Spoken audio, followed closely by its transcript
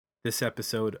This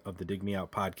episode of the Dig Me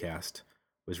Out podcast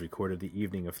was recorded the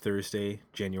evening of Thursday,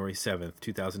 January 7th,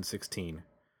 2016,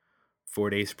 4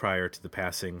 days prior to the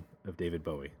passing of David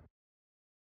Bowie.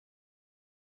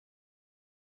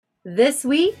 This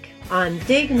week on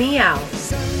Dig Me Out.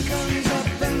 Sun comes up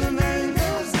and the man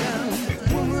goes down.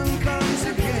 Woman comes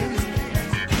again.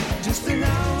 Just an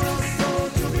hour or so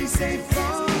to be safe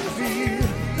from the field.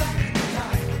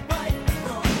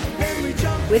 Then we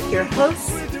jump With your hosts,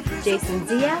 Jason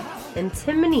Zia and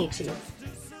Tim Minichi.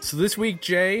 So this week,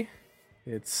 Jay,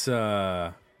 it's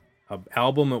an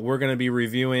album that we're going to be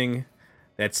reviewing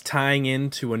that's tying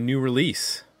into a new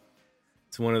release.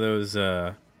 It's one of those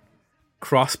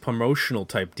cross-promotional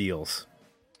type deals.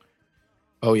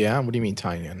 Oh, yeah? What do you mean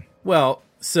tying in? Well,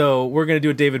 so we're going to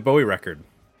do a David Bowie record.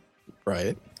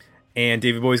 Right. And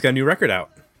David Bowie's got a new record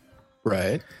out.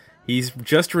 Right. He's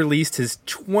just released his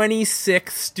 26th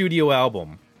studio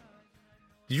album.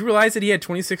 Did you realize that he had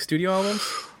 26 studio albums?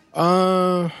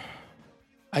 I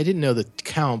didn't know the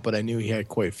count, but I knew he had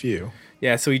quite a few.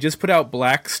 Yeah, so he just put out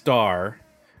Black Star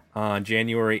on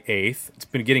January 8th. It's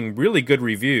been getting really good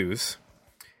reviews.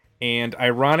 And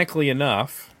ironically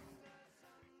enough,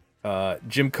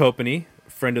 Jim Copany,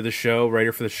 friend of the show,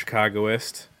 writer for the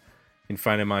Chicagoist, you can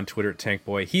find him on Twitter at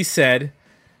Tankboy. He said,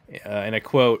 and I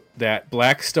quote, that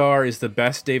Black Star is the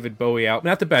best David Bowie album.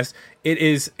 Not the best. It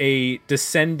is a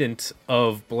descendant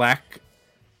of Black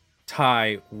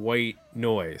Tie, White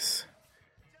Noise.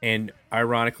 And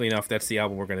ironically enough, that's the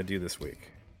album we're going to do this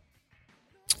week.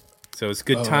 So it's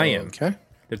good tie-in. Okay.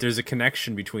 That there's a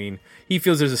connection between... He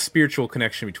feels there's a spiritual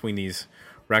connection between these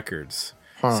records.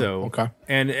 Huh, So okay.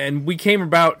 And we came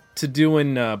about to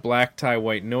doing Black Tie,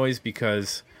 White Noise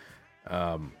because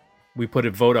we put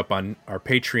a vote up on our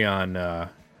Patreon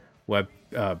our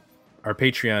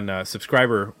Patreon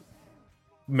subscriber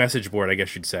message board, I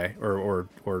guess you'd say, or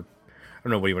I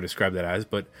don't know what you want to describe that as,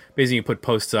 but basically you put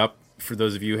posts up. For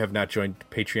those of you who have not joined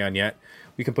Patreon yet,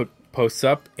 we can put posts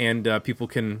up and people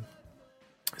can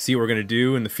see what we're going to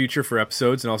do in the future for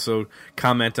episodes and also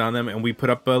comment on them. And we put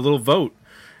up a little vote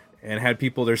and had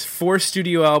people. There's 4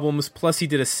 studio albums, plus he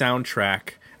did a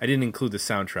soundtrack. I didn't include the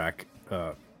soundtrack.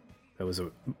 That was a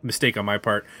mistake on my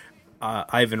part.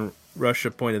 Ivan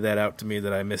Russia pointed that out to me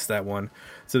that I missed that one.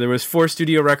 So there was 4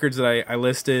 studio records that I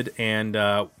listed, and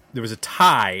there was a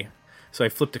tie. So I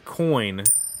flipped a coin,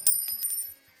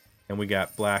 and we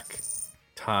got Black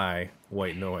Tie,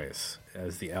 White Noise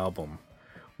as the album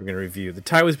we're going to review. The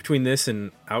tie was between this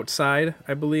and Outside,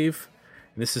 I believe.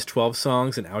 And this is 12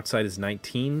 songs, and Outside is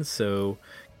 19. So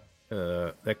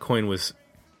that coin was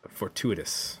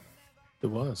fortuitous. It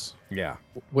was. Yeah.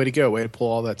 Way to go. Way to pull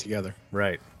all that together.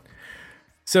 Right.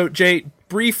 So, Jay,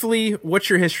 briefly, what's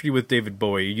your history with David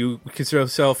Bowie? You consider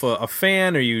yourself a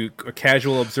fan? Are you a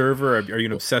casual observer? Are you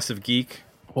an obsessive geek?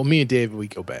 Well, me and David, we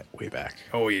go back way back.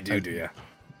 Oh, you do you?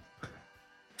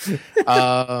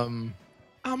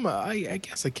 I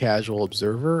guess a casual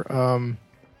observer.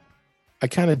 I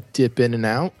kind of dip in and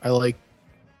out. I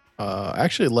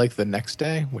actually like The Next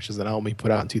Day, which is an album he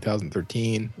put out in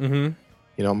 2013. Mm-hmm.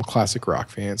 You know, I'm a classic rock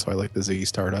fan, so I like the Ziggy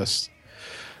Stardust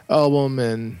album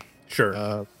and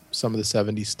Sure. some of the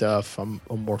 70s stuff. I'm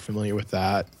more familiar with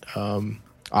that.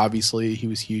 Obviously, he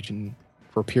was huge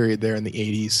for a period there in the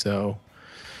 80s, so...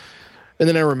 And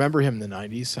then I remember him in the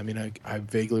 90s. I mean, I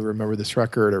vaguely remember this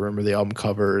record. I remember the album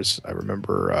covers. I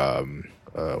remember,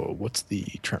 what's the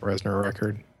Trent Reznor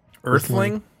record?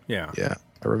 Earthling? Yeah. Yeah,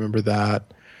 I remember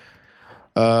that.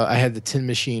 I had the Tin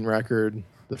Machine record,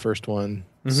 the first one.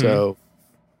 Mm-hmm. So,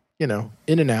 you know,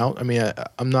 in and out. I mean,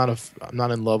 I'm not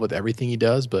in love with everything he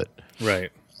does, but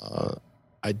Right.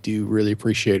 I do really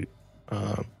appreciate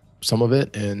some of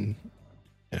it, and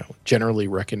you know, generally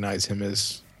recognize him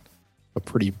as a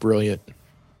pretty brilliant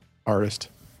artist.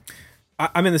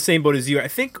 I'm in the same boat as you. I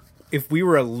think if we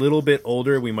were a little bit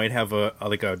older, we might have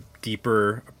a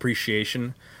deeper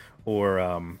appreciation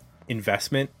or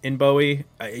investment in Bowie.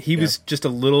 He was just a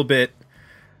little bit,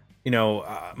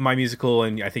 my musical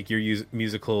and I think your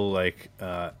musical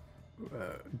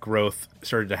growth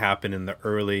started to happen in the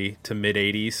early to mid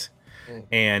 80s.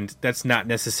 And that's not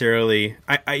necessarily.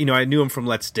 I knew him from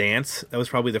Let's Dance. That was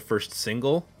probably the first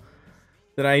single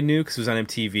that I knew because it was on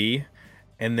MTV,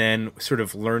 and then sort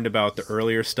of learned about the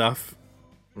earlier stuff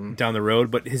down the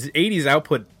road. But his 80s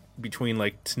output between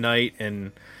like Tonight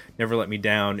and Never Let Me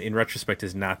Down, in retrospect,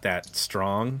 is not that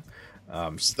strong.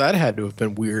 So that had to have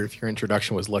been weird if your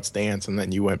introduction was Let's Dance and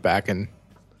then you went back and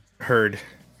Heard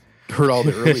all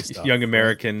the early stuff. Young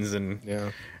Americans and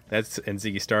yeah. That's and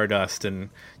Ziggy Stardust, and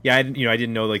yeah, I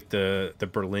didn't know like the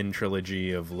Berlin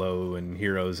trilogy of Low and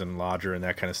Heroes and Lodger and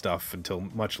that kind of stuff until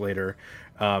much later.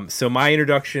 So my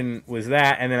introduction was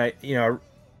that, and then I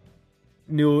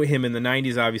knew him in the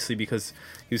 '90s obviously because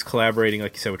he was collaborating,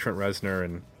 like you said, with Trent Reznor,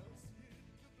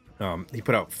 and he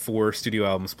put out 4 studio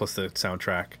albums plus the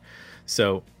soundtrack.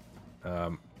 So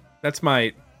that's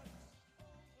my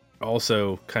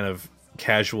also kind of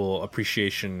casual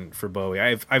appreciation for Bowie.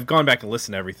 I've gone back and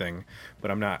listened to everything, but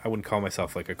I wouldn't call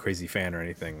myself like a crazy fan or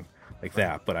anything like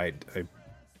that, but I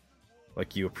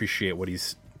like you appreciate what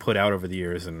he's put out over the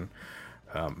years, and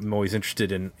I'm always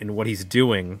interested in what he's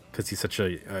doing because he's such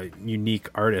a unique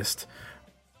artist.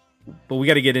 But we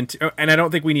got to get into, and I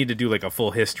don't think we need to do like a full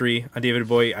history on David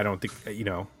Bowie. I don't think,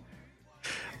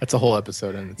 That's a whole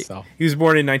episode in itself. he was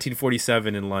born in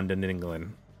 1947 in London,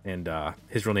 England, and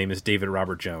his real name is David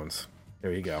Robert Jones.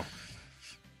 There you go.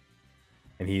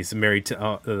 And he's married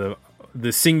to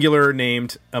the singular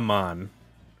named Aman.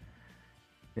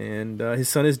 And his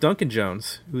son is Duncan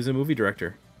Jones, who's a movie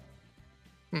director.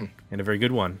 And a very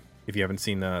good one. If you haven't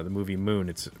seen the movie Moon,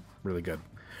 it's really good.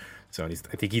 So I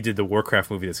think he did the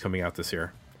Warcraft movie that's coming out this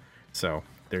year. So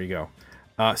there you go.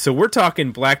 So we're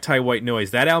talking Black Tie, White Noise.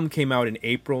 That album came out in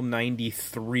April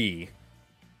 '93.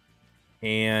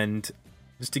 And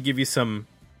just to give you some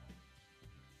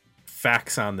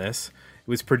facts on this, it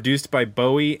was produced by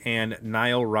Bowie and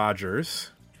Nile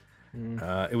Rodgers.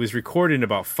 It was recorded in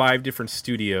about 5 different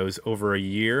studios over a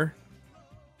year.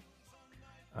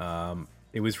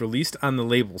 It was released on the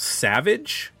label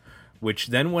Savage, which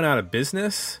then went out of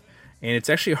business, and it's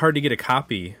actually hard to get a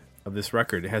copy of this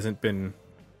record. It hasn't been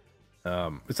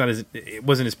it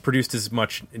wasn't as produced as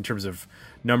much in terms of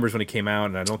numbers when it came out,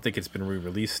 and I don't think it's been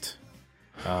re-released.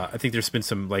 I think there's been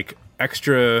some like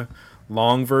extra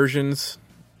long versions.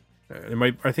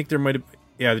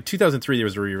 The 2003 there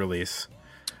was a re-release,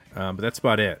 but that's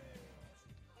about it.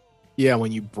 Yeah,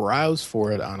 when you browse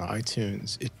for it on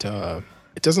iTunes,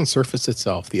 it doesn't surface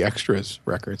itself. The extras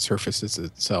record surfaces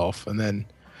itself, and then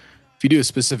if you do a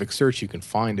specific search, you can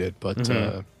find it. But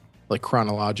like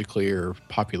chronologically or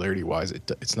popularity wise,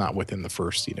 it's not within the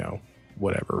first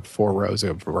 4 rows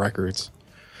of records.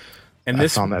 And I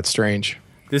found that strange.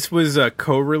 This was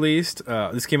co-released.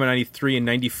 This came out in '93 and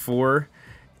 '94.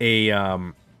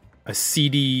 A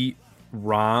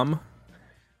CD-ROM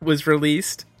was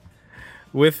released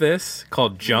with this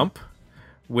called Jump,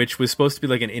 which was supposed to be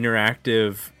like an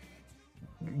interactive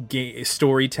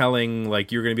storytelling.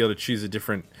 Like you're going to be able to choose a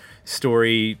different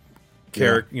story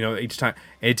character, each time.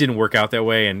 And it didn't work out that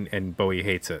way, and Bowie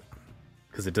hates it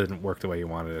because it didn't work the way he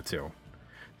wanted it to.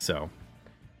 So.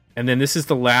 And then this is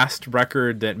the last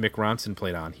record that Mick Ronson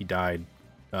played on. He died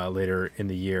later in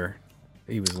the year.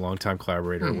 He was a longtime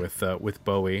collaborator with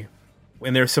Bowie.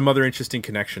 And there's some other interesting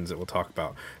connections that we'll talk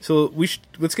about. So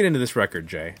let's get into this record,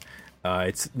 Jay.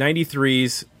 It's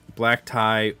 93's Black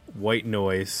Tie, White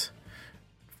Noise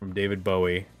from David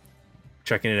Bowie.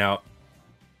 Checking it out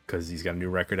because he's got a new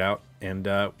record out. And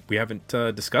we haven't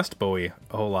discussed Bowie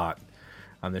a whole lot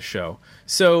on this show.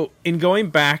 So in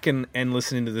going back and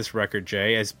listening to this record,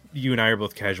 Jay, as you and I are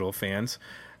both casual fans,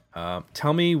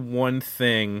 tell me one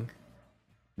thing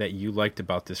that you liked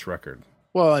about this record.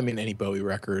 Well, I mean, any Bowie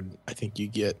record, I think you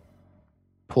get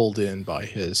pulled in by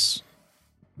his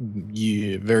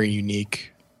very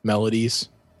unique melodies.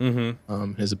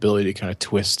 His ability to kind of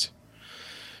twist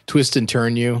and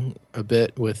turn you a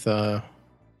bit with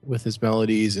his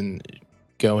melodies and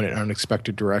go in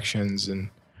unexpected directions and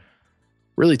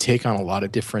really take on a lot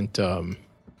of different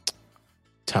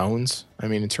tones. I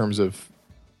mean, in terms of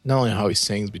not only how he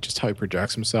sings, but just how he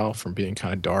projects himself, from being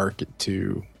kind of dark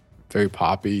to very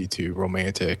poppy to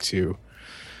romantic to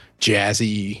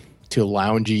jazzy to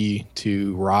loungy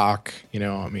to rock.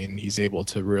 I mean, he's able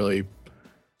to really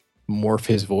morph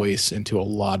his voice into a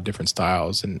lot of different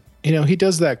styles. And, he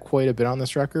does that quite a bit on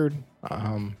this record.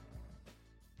 I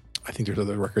think there's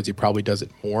other records he probably does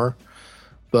it more.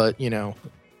 But,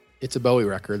 it's a Bowie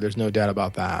record. There's no doubt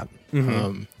about that.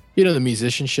 The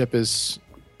musicianship is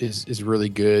really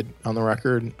good on the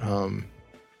record.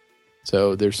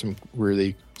 So there's some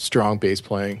really strong bass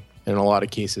playing. And in a lot of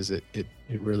cases, it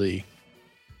really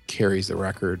carries the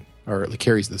record, or it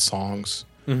carries the songs.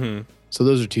 So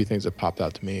those are 2 things that popped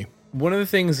out to me. One of the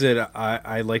things that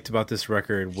I liked about this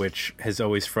record, which has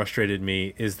always frustrated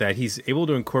me, is that he's able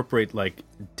to incorporate like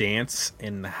dance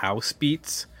and house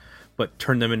beats, but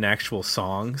turn them into actual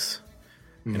songs.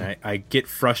 And I get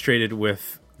frustrated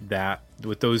with that,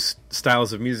 with those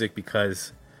styles of music,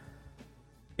 because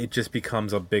it just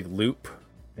becomes a big loop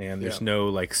and there's no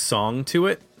like song to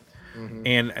it.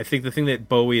 And I think the thing that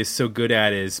Bowie is so good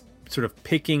at is sort of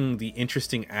picking the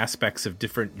interesting aspects of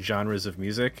different genres of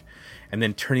music and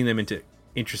then turning them into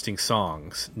interesting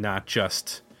songs, not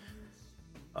just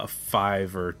a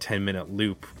 5 or 10 minute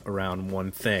loop around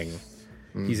one thing.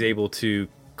 He's able to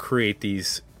create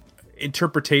these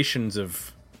interpretations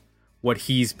of what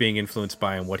he's being influenced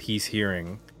by and what he's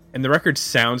hearing. And the record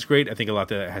sounds great. I think a lot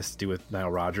of that has to do with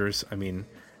Nile Rodgers. I mean,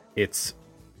 it's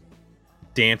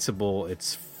danceable,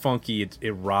 it's funky,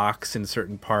 it rocks in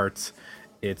certain parts.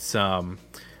 It's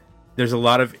there's a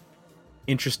lot of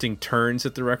interesting turns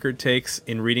that the record takes.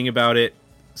 In reading about it,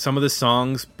 some of the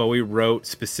songs Bowie wrote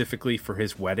specifically for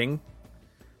his wedding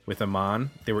with Aman.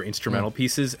 They were instrumental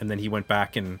pieces, and then he went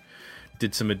back and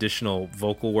did some additional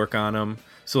vocal work on them.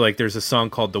 So like there's a song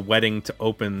called The Wedding to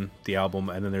open the album,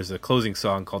 and then there's a closing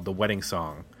song called The Wedding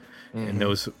Song. And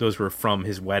those were from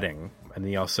his wedding. And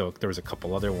he also, there was a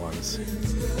couple other ones.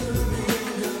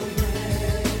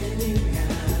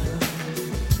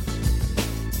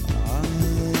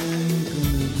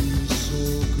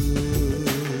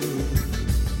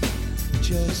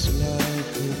 Just like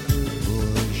a good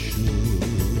boy should.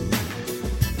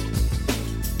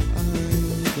 I'm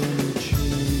gonna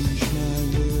change my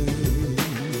way.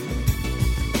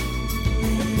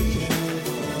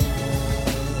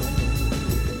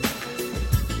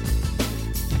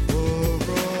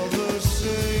 For all the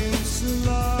saints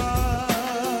alive,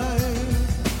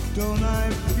 don't I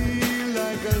feel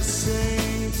like a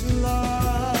saint alive?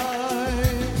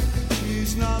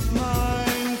 She's not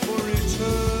mine for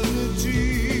eternity,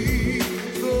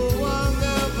 though I'll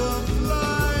never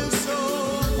fly so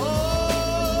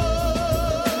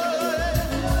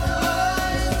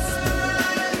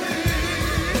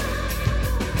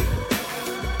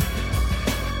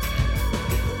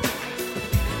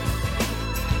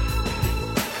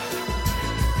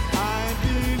I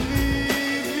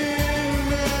believe in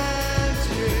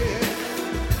magic,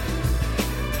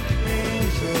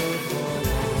 angel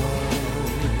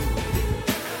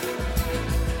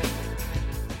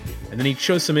And then he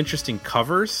chose some interesting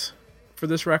covers for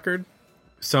this record,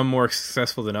 some more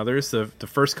successful than others. The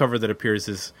first cover that appears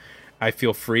is I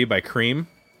Feel Free by Cream,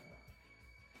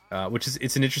 which is,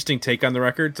 it's an interesting take on the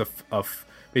record.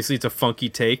 Basically it's a funky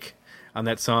take on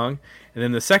that song. And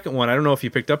then the second one, I don't know if you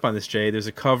picked up on this, Jay, there's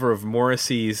a cover of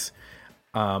Morrissey's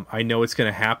I Know It's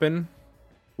Gonna Happen,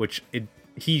 which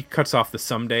he cuts off the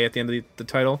someday at the end of the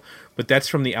title, but that's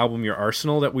from the album Your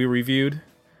Arsenal that we reviewed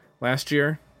last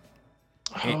year.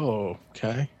 Oh,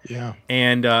 okay. Yeah.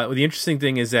 And the interesting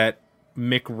thing is that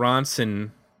Mick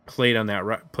Ronson played on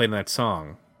that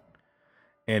song.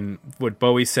 And what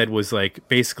Bowie said was like,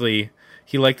 basically,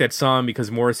 he liked that song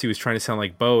because Morrissey was trying to sound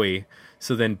like Bowie.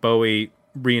 So then Bowie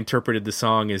reinterpreted the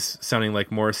song as sounding like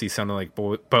Morrissey, sounding like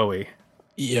Bowie.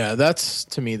 Yeah, that's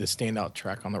to me the standout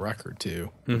track on the record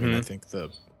too. I mean, I think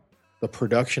the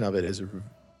production of it is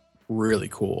really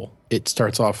cool. It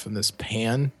starts off in this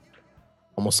pan,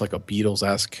 almost like a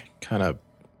Beatles-esque kind of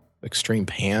extreme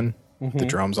pan. The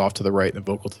drums off to the right and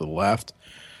the vocal to the left.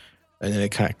 And then it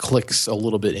kind of clicks a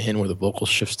little bit in where the vocal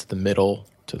shifts to the middle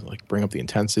to like bring up the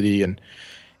intensity. And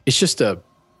it's just I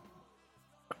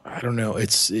don't know.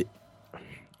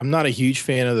 I'm not a huge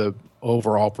fan of the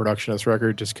overall production of this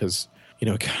record just because, you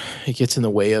know, it gets in the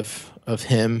way of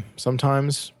him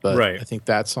sometimes. But Right. I think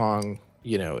that song,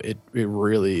 you know, it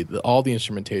really, all the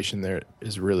instrumentation there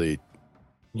is really,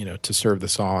 you know, to serve the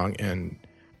song, and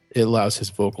it allows his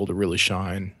vocal to really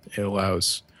shine. It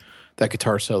allows that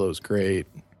guitar solo is great.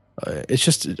 It's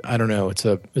just, I don't know. It's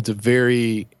a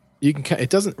very, it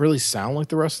doesn't really sound like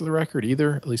the rest of the record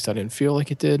either. At least I didn't feel like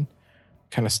it did.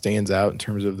 Kind of stands out in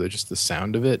terms of just the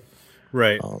sound of it.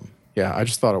 Right. Yeah, I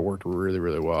just thought it worked really,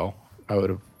 really well. I would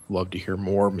have loved to hear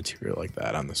more material like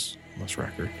that on this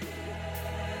record.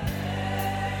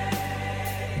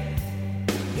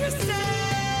 You say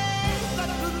that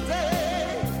the day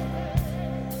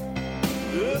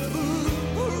the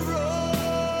moon will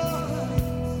rise,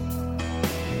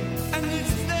 and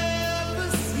it's never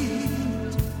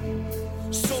seemed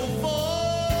so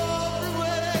far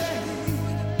away.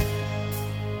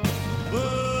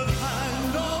 But I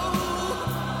know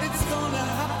it's gonna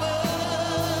happen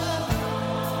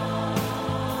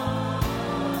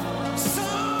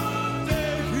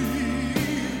someday.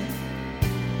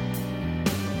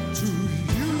 To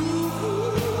you,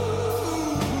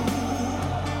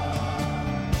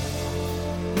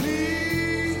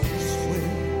 please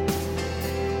wait.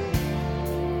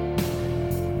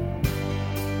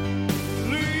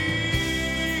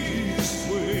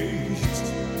 Please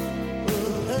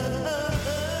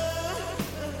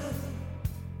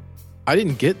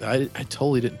wait. I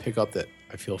totally didn't pick up that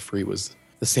I Feel Free was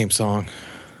the same song.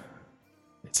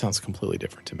 It sounds completely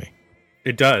different to me.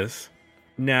 It does.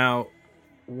 Now,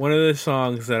 one of the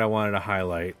songs that I wanted to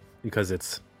highlight, because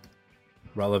it's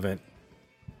relevant,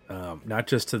 not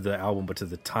just to the album, but to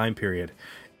the time period,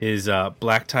 is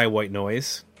Black Tie, White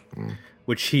Noise,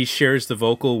 which he shares the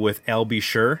vocal with L.B.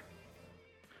 Sure.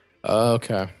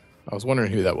 Okay. I was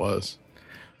wondering who that was.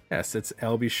 Yes, it's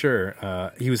L.B.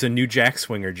 Sure. He was a New Jack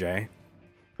swinger, Jay.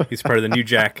 He's part of the New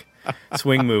Jack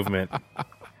swing movement.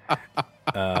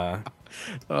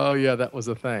 Oh, yeah, that was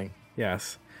a thing.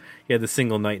 Yes. He had the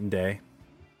single Night and Day.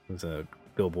 It was a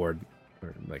Billboard,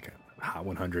 or like a Hot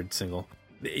 100 single.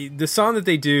 The song that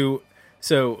they do,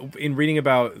 so in reading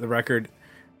about the record,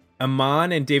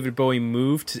 Amon and David Bowie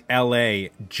moved to L.A.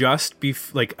 just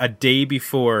like a day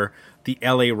before the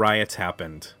L.A. riots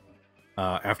happened.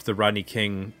 After the Rodney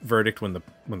King verdict, when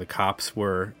the cops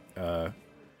were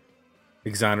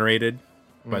exonerated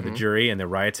by the jury and the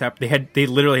riots happened, they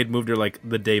literally had moved there like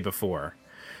the day before.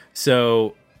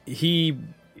 So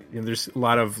there's a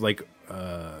lot of like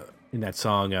in that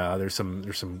song. There's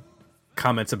some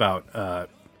comments about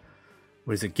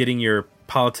what is it? Getting your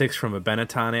politics from a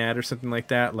Benetton ad or something like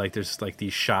that. Like there's like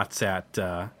these shots at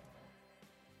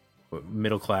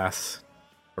middle class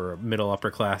or middle upper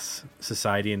class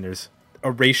society, and there's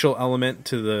a racial element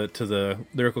to the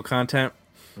lyrical content.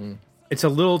 It's a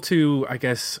little too, I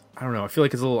guess, I don't know. I feel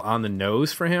like it's a little on the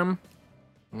nose for him.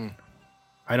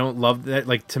 I don't love that.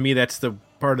 Like, to me, that's the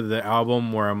part of the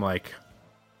album where I'm like,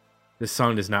 this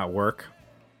song does not work.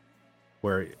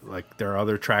 Where, like, there are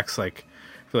other tracks, like,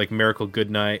 I feel like Miracle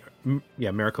Goodnight, and,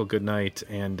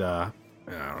 I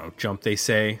don't know, Jump They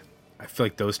Say. I feel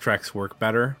like those tracks work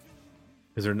better.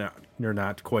 Because they're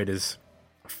not quite as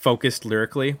focused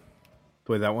lyrically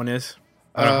the way that one is.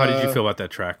 I don't know, how did you feel about that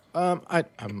track? I'm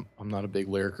not a big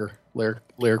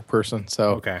lyric person,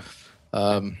 so Okay.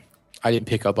 I didn't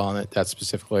pick up on it that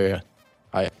specifically.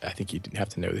 I think you didn't have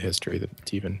to know the history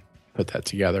to even put that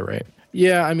together, right?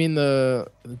 Yeah, I mean, to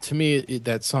me,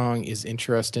 that song is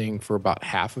interesting for about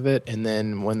half of it, and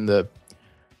then when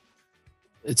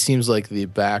it seems like the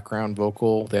background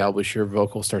vocal, the Al Bashir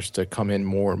vocal, starts to come in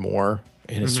more and more,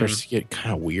 and it starts to get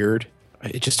kind of weird.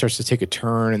 It just starts to take a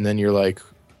turn, and then you're like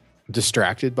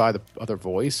distracted by the other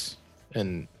voice.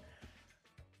 And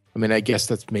I mean, I guess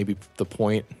that's maybe the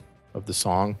point of the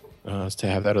song, is to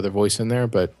have that other voice in there,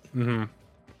 but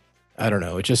I don't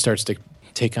know. It just starts to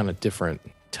take on a different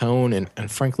tone,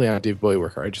 and frankly, on a David Bowie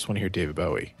record, I just want to hear David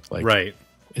Bowie. Like, right.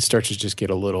 It starts to just get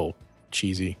a little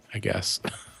cheesy, I guess.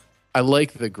 I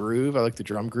like the groove. I like the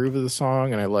drum groove of the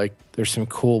song, and there's some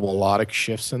cool melodic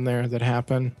shifts in there that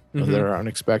happen that are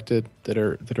unexpected, that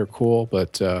are cool.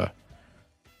 But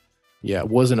yeah,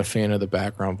 wasn't a fan of the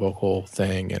background vocal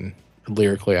thing, and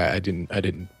lyrically, I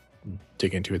didn't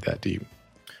dig into it that deep.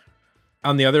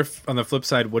 On the flip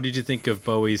side, what did you think of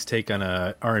Bowie's take on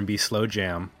a R&B slow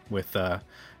jam with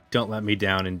 "Don't Let Me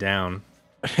Down and Down"?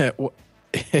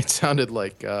 It sounded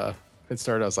like it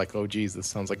started. I was like, "Oh, geez, this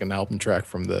sounds like an album track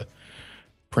from the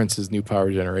Prince's New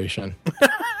Power Generation."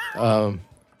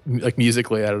 Like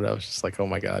musically, I don't know. I was just like, "Oh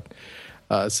my god,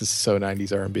 this is so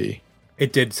 '90s R&B."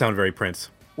 It did sound very Prince.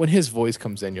 When his voice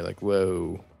comes in, you're like,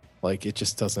 "Whoa!" Like it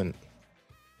just doesn't.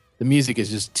 The music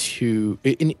is just too.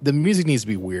 The music needs to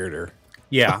be weirder.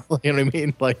 Yeah, you know what I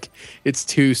mean. Like it's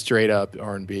too straight up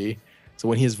R&B. So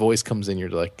when his voice comes in, you're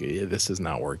like, "This is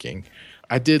not working."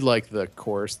 I did like the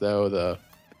chorus though. The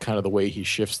kind of the way he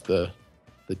shifts the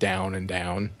down and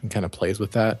down and kind of plays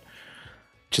with that.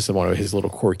 Just one of his little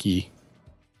quirky,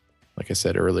 like I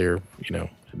said earlier,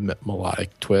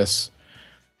 melodic twists.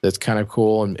 That's kind of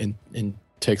cool and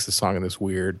takes the song in this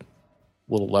weird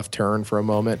little left turn for a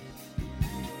moment.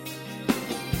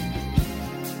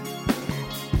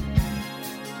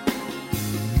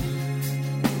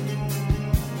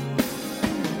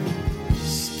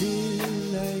 Still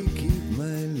I keep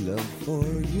my love for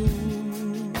you.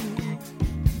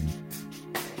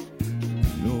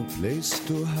 No place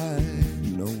to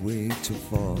hide, no way to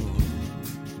fall.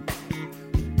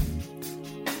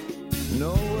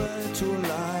 Nowhere to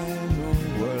lie, no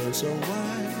world so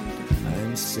wide.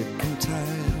 I'm sick and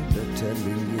tired of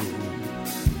telling you,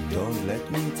 don't let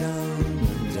me down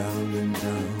and down and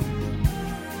down.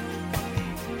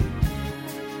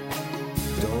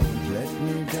 Don't let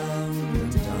me down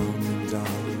and down and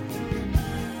down.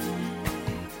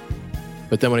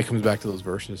 But then when it comes back to those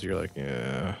verses, you're like,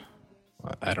 yeah,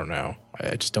 I don't know.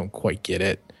 I just don't quite get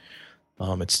it.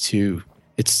 It's too.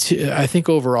 I think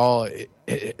overall,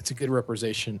 it's a good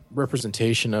representation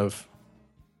of.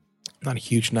 I'm not a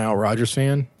huge Nile Rodgers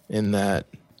fan, in that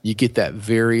you get that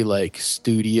very like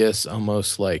studious,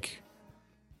 almost like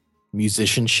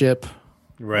musicianship,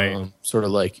 right? Sort of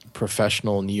like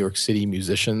professional New York City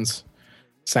musicians.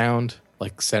 sound,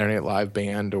 like Saturday Night Live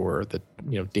band or the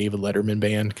David Letterman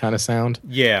band kind of sound.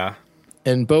 Yeah.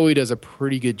 And Bowie does a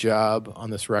pretty good job on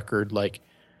this record, like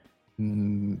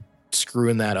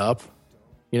screwing that up.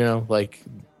 Like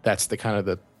that's the kind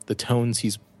of the tones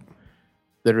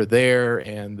that are there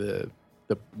and the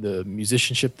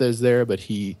musicianship that is there, but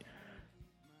he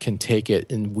can take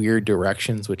it in weird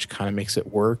directions, which kind of makes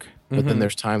it work. But then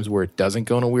there's times where it doesn't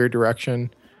go in a weird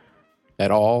direction at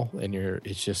all, and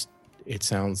it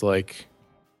sounds like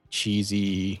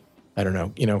cheesy, I don't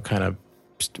know, kind of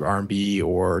R&B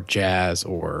or jazz,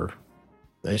 or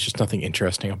there's just nothing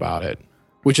interesting about it.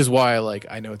 Which is why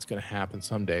I know it's going to happen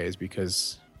some days,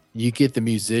 because you get the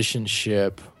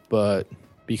musicianship, but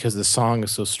because the song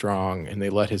is so strong and they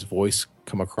let his voice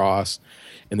come across,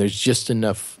 and there's just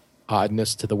enough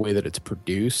oddness to the way that it's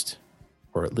produced,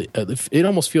 or at least it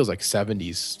almost feels like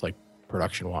 70s, like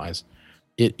production wise.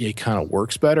 It kind of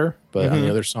works better. But on the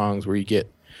other songs where you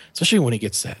get, especially when it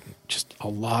gets that just a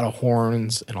lot of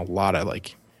horns and a lot of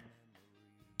like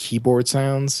keyboard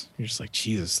sounds, you're just like,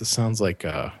 Jesus, this sounds like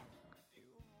a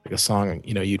song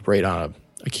you'd write on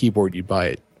a keyboard you'd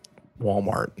buy at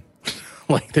Walmart.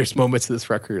 Like there's moments of this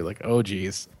record you're like, oh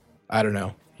geez, I don't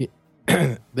know.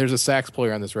 There's a sax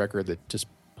player on this record that just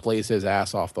plays his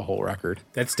ass off the whole record.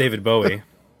 That's David Bowie.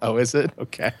 Oh, is it?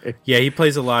 Okay. Yeah, he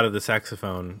plays a lot of the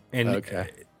saxophone. And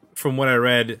from what I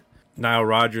read, Nile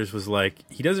Rodgers was like,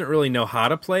 he doesn't really know how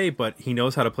to play, but he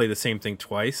knows how to play the same thing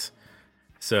twice.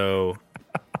 So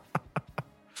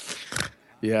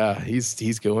yeah,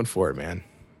 he's going for it, man.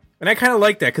 And I kind of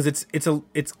like that, because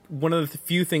it's one of the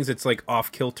few things that's like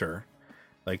off kilter.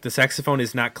 Like the saxophone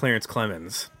is not Clarence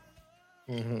Clemens.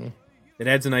 It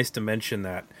adds a nice dimension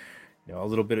that, a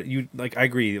little bit of, I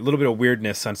agree, a little bit of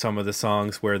weirdness on some of the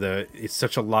songs where it's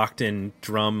such a locked in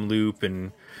drum loop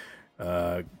and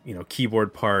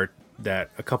keyboard part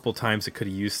that a couple times it could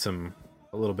have used a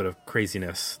little bit of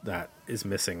craziness that is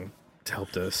missing to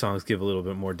help the songs give a little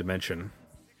bit more dimension.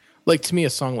 Like to me, a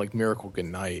song like Miracle Good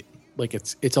Night, like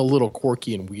it's a little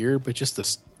quirky and weird, but just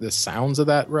the sounds of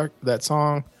that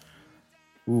song,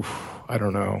 oof, I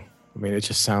don't know. I mean, it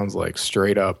just sounds like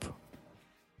straight up,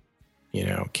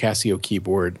 Casio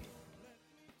keyboard,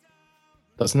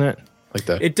 doesn't it? Like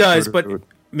that. It does, but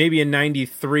maybe in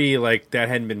 '93, like that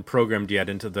hadn't been programmed yet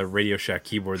into the Radio Shack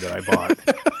keyboard that I bought.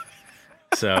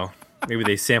 So maybe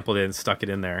they sampled it and stuck it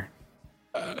in there.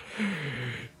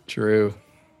 True.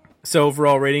 So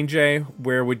overall rating, Jay,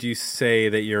 where would you say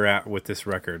that you're at with this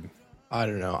record? I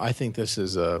don't know. I think this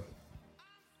is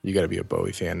you got to be a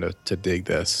Bowie fan to dig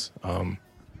this. I'm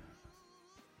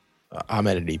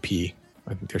at an EP.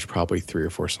 I think there's probably 3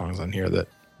 or 4 songs on here that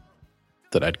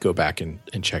I'd go back and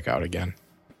check out again.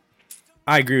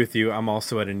 I agree with you. I'm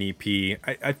also at an EP.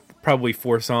 I probably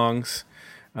 4 songs.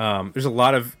 There's a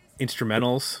lot of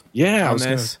instrumentals. Yeah, on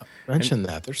this. Mention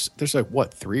that. There's like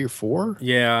what, 3 or 4?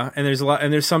 Yeah, and there's a lot,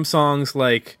 and there's some songs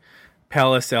like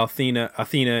Palace Athena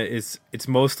it's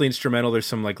mostly instrumental. There's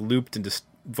some like looped and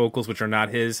vocals which are not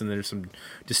his, and there's some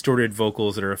distorted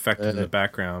vocals that are affected in the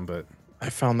background. But I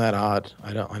found that odd.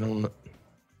 I don't.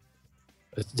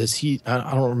 Does he?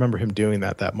 I don't remember him doing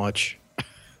that much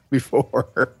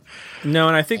before. No,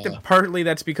 and I think that partly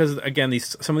that's because again,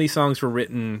 some of these songs were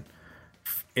written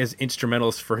as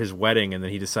instrumentals for his wedding, and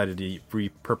then he decided to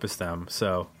repurpose them.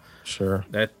 So sure,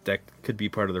 that could be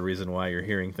part of the reason why you're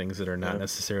hearing things that are not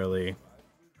necessarily.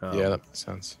 Yeah, that makes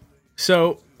sense.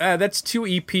 So that's 2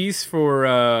 EPs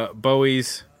for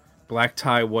Bowie's Black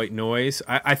Tie, White Noise.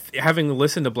 I having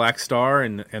listened to Black Star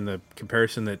and the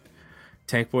comparison that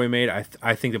Tank Boy made,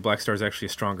 I think that Black Star is actually a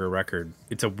stronger record.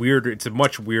 It's a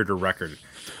much weirder record.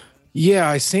 Yeah,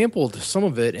 I sampled some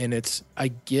of it, and I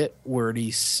get what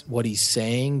he's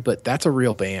saying, but that's a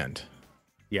real band.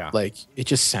 Yeah, like it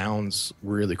just sounds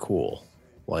really cool.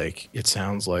 Like it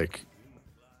sounds like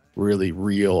really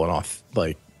real and off.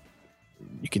 Like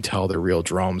you can tell they're real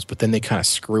drums, but then they kind of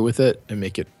screw with it and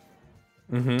make it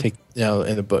take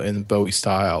in the Bowie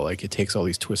style. Like it takes all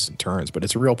these twists and turns, but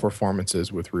it's real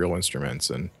performances with real instruments,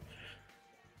 and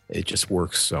it just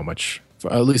works so much.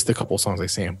 At least the couple songs I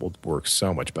sampled work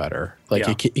so much better.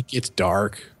 Like it gets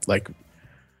dark. Like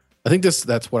I think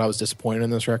that's what I was disappointed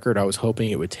in this record. I was hoping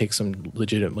it would take some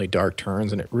legitimately dark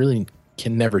turns, and it really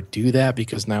can never do that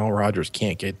because Nile Rodgers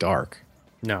can't get dark.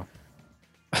 No,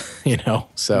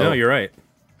 So no, you're right.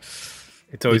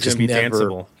 It's always going to be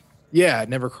danceable. Yeah, it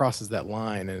never crosses that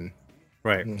line, and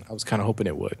right. I was kind of hoping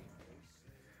it would.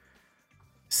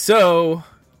 So,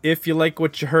 if you like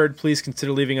what you heard, please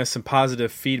consider leaving us some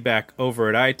positive feedback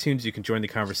over at iTunes. You can join the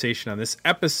conversation on this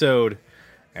episode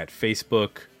at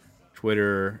Facebook,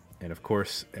 Twitter, and of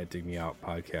course at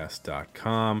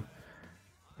digmeoutpodcast.com.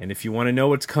 And if you want to know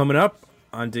what's coming up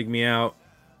on Dig Me Out,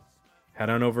 head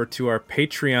on over to our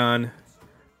Patreon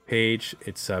page.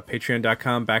 It's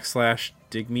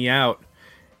patreon.com/digmeout.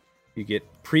 You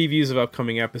get previews of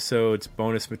upcoming episodes,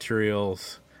 bonus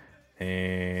materials,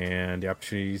 and the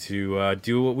opportunity to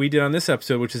do what we did on this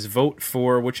episode, which is vote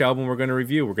for which album we're going to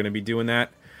review. We're going to be doing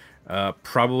that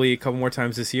probably a couple more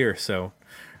times this year, so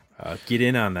get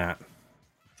in on that. I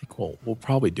think we'll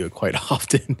probably do it quite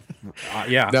often.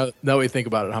 Yeah. Now we think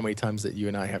about it, how many times that you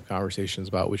and I have conversations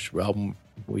about which album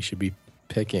we should be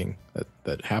picking.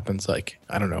 That happens, like,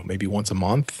 I don't know, maybe once a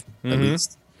month at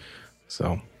least.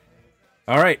 So,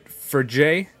 all right, for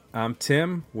Jay, I'm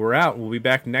Tim. We're out. We'll be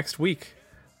back next week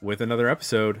with another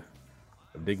episode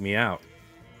of Dig Me Out.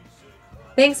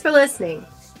 Thanks for listening.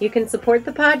 You can support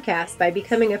the podcast by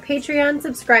becoming a Patreon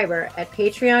subscriber at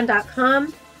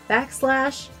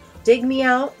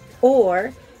patreon.com/digmeout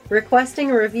or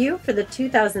requesting a review for the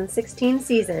 2016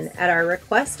 season at our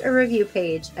Request a Review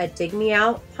page at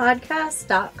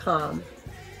digmeoutpodcast.com.